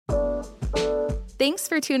Thanks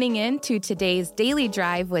for tuning in to today's Daily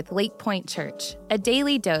Drive with Lakepointe Church, a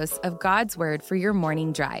daily dose of God's Word for your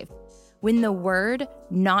morning drive. When the Word,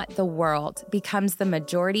 not the world, becomes the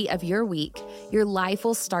majority of your week, your life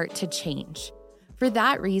will start to change. For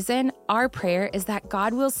that reason, our prayer is that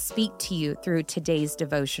God will speak to you through today's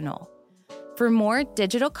devotional. For more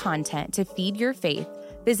digital content to feed your faith,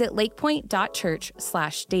 visit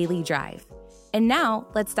lakepointe.church/dailydrive. And now,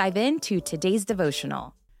 let's dive into today's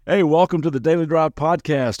devotional. Hey, welcome to the Daily Drive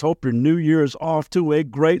podcast. Hope your new year is off to a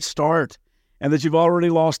great start and that you've already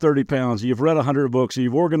lost 30 pounds, you've read 100 books,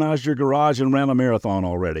 you've organized your garage and ran a marathon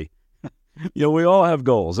already. We all have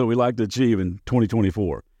goals that we like to achieve in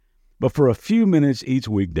 2024. But for a few minutes each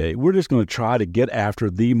weekday, we're just going to try to get after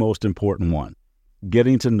the most important one,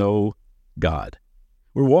 getting to know God.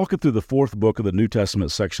 We're walking through the fourth book of the New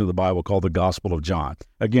Testament section of the Bible called the Gospel of John.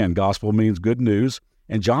 Again, gospel means good news,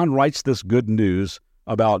 and John writes this good news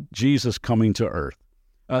about Jesus coming to earth.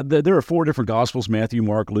 There are four different Gospels, Matthew,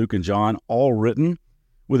 Mark, Luke, and John, all written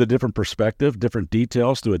with a different perspective, different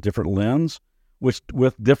details through a different lens, with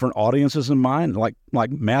different audiences in mind. Like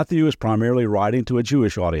Matthew is primarily writing to a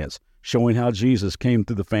Jewish audience, showing how Jesus came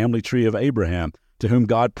through the family tree of Abraham, to whom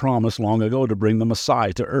God promised long ago to bring the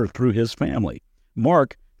Messiah to earth through his family.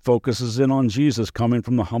 Mark focuses in on Jesus coming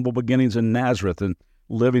from the humble beginnings in Nazareth and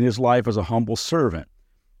living his life as a humble servant.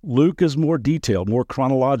 Luke is more detailed, more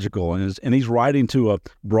chronological, and he's writing to a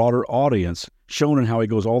broader audience, showing how he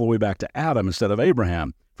goes all the way back to Adam instead of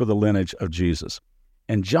Abraham for the lineage of Jesus.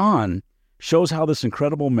 And John shows how this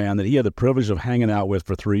incredible man that he had the privilege of hanging out with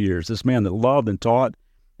for 3 years, this man that loved and taught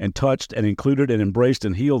and touched and included and embraced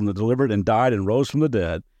and healed and delivered and died and rose from the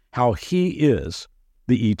dead, how he is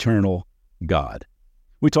the eternal God.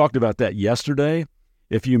 We talked about that yesterday.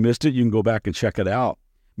 If you missed it, you can go back and check it out.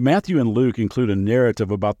 Matthew and Luke include a narrative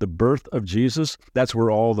about the birth of Jesus. That's where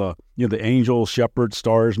all the angels, shepherds,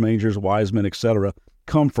 stars, mangers, wise men, etc.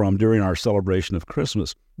 come from during our celebration of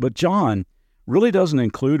Christmas. But John really doesn't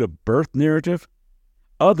include a birth narrative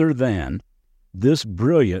other than this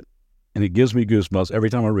brilliant, and it gives me goosebumps every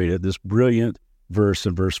time I read it, this brilliant verse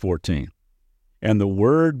in verse 14. And the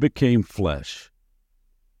Word became flesh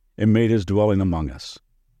and made his dwelling among us.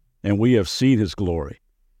 And we have seen his glory,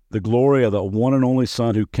 the glory of the one and only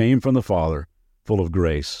Son who came from the Father, full of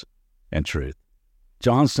grace and truth.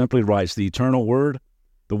 John simply writes, the eternal Word,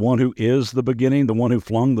 the one who is the beginning, the one who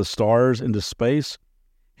flung the stars into space,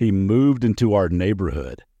 he moved into our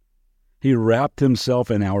neighborhood. He wrapped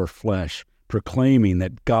himself in our flesh, proclaiming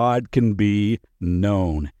that God can be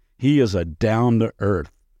known. He is a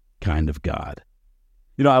down-to-earth kind of God.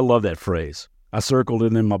 I love that phrase. I circled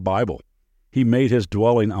it in my Bible. He made his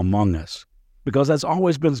dwelling among us. Because that's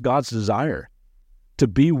always been God's desire, to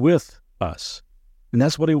be with us. And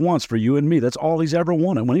that's what he wants for you and me. That's all he's ever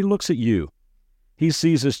wanted. When he looks at you, he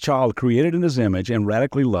sees his child created in his image and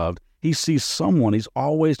radically loved. He sees someone he's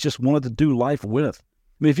always just wanted to do life with.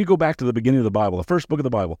 If you go back to the beginning of the Bible, the first book of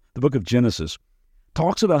the Bible, the book of Genesis,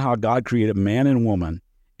 talks about how God created man and woman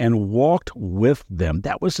and walked with them.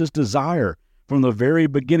 That was his desire from the very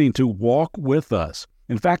beginning, to walk with us.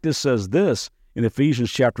 In fact, it says this in Ephesians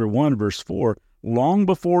chapter 1, verse 4, long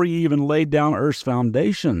before he even laid down earth's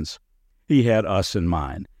foundations, he had us in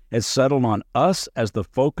mind, had settled on us as the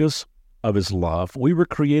focus of his love. We were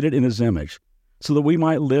created in his image so that we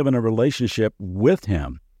might live in a relationship with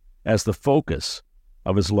him as the focus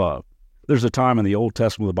of his love. There's a time in the Old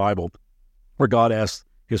Testament of the Bible where God asked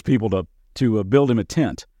his people to build him a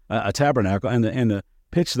tent, a tabernacle, and to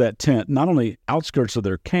pitch that tent not only outskirts of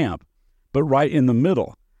their camp, but right in the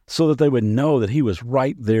middle, so that they would know that he was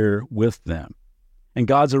right there with them. And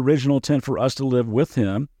God's original intent for us to live with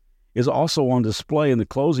him is also on display in the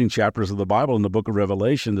closing chapters of the Bible in the book of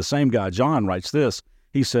Revelation. The same guy, John, writes this.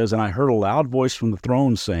 He says, and I heard a loud voice from the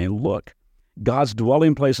throne saying, look, God's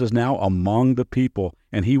dwelling place is now among the people,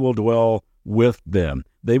 and he will dwell with them.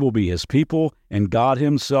 They will be his people, and God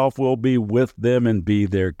himself will be with them and be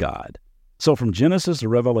their God. So from Genesis to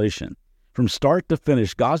Revelation, from start to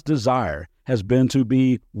finish, God's desire has been to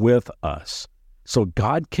be with us. So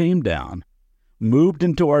God came down, moved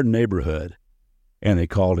into our neighborhood, and they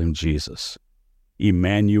called him Jesus.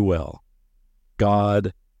 Emmanuel,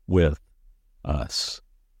 God with us.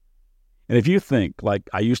 And if you think, like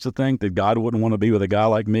I used to think, that God wouldn't want to be with a guy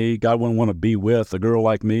like me, God wouldn't want to be with a girl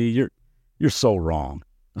like me, you're so wrong.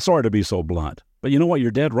 I'm sorry to be so blunt, but you know what? You're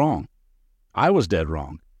dead wrong. I was dead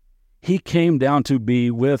wrong. He came down to be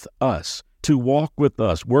with us, to walk with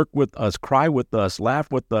us, work with us, cry with us,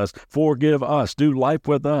 laugh with us, forgive us, do life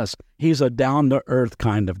with us. He's a down-to-earth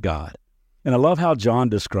kind of God. And I love how John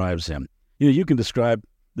describes him. You can describe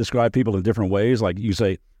people in different ways. Like you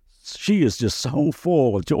say, she is just so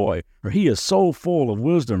full of joy, or he is so full of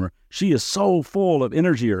wisdom, or she is so full of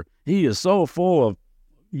energy, or he is so full of,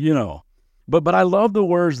 But I love the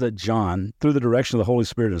words that John, through the direction of the Holy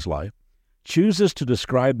Spirit in his life, chooses to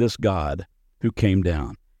describe this God who came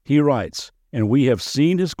down. He writes, "And we have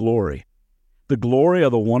seen his glory, the glory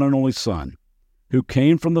of the one and only Son, who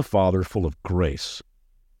came from the Father full of grace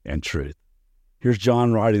and truth." Here's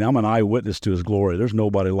John writing, I'm an eyewitness to his glory. There's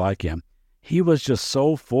nobody like him. He was just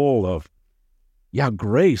so full of,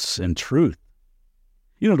 grace and truth.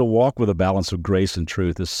 To walk with a balance of grace and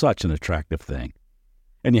truth is such an attractive thing.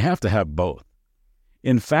 And you have to have both.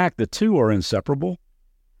 In fact, the two are inseparable.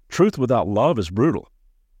 Truth without love is brutal.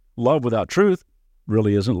 Love without truth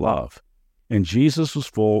really isn't love. And Jesus was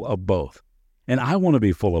full of both. And I want to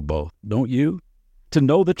be full of both, don't you? To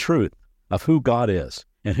know the truth of who God is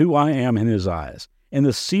and who I am in his eyes, and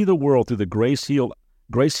to see the world through the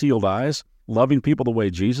grace-healed eyes, loving people the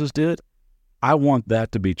way Jesus did, I want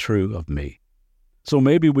that to be true of me. So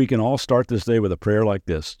maybe we can all start this day with a prayer like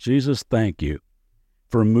this. Jesus, thank you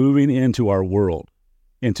for moving into our world,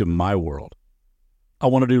 into my world. I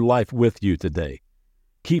want to do life with you today.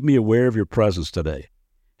 Keep me aware of your presence today.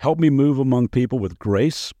 Help me move among people with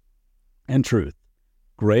grace and truth.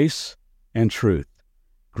 Grace and truth.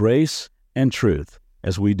 Grace and truth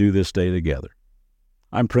as we do this day together.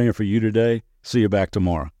 I'm praying for you today. See you back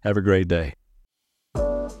tomorrow. Have a great day.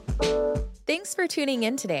 Thanks for tuning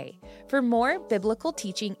in today. For more biblical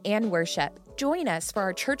teaching and worship, join us for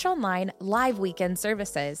our Church Online live weekend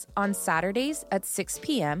services on Saturdays at 6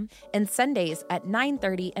 p.m. and Sundays at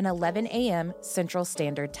 9:30 and 11 a.m. Central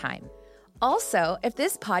Standard Time. Also, if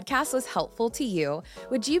this podcast was helpful to you,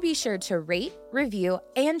 would you be sure to rate, review,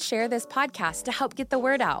 and share this podcast to help get the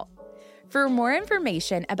word out? For more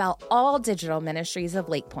information about all digital ministries of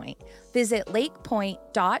LakePointe, visit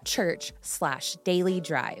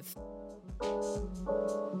lakepointe.church/dailydrive.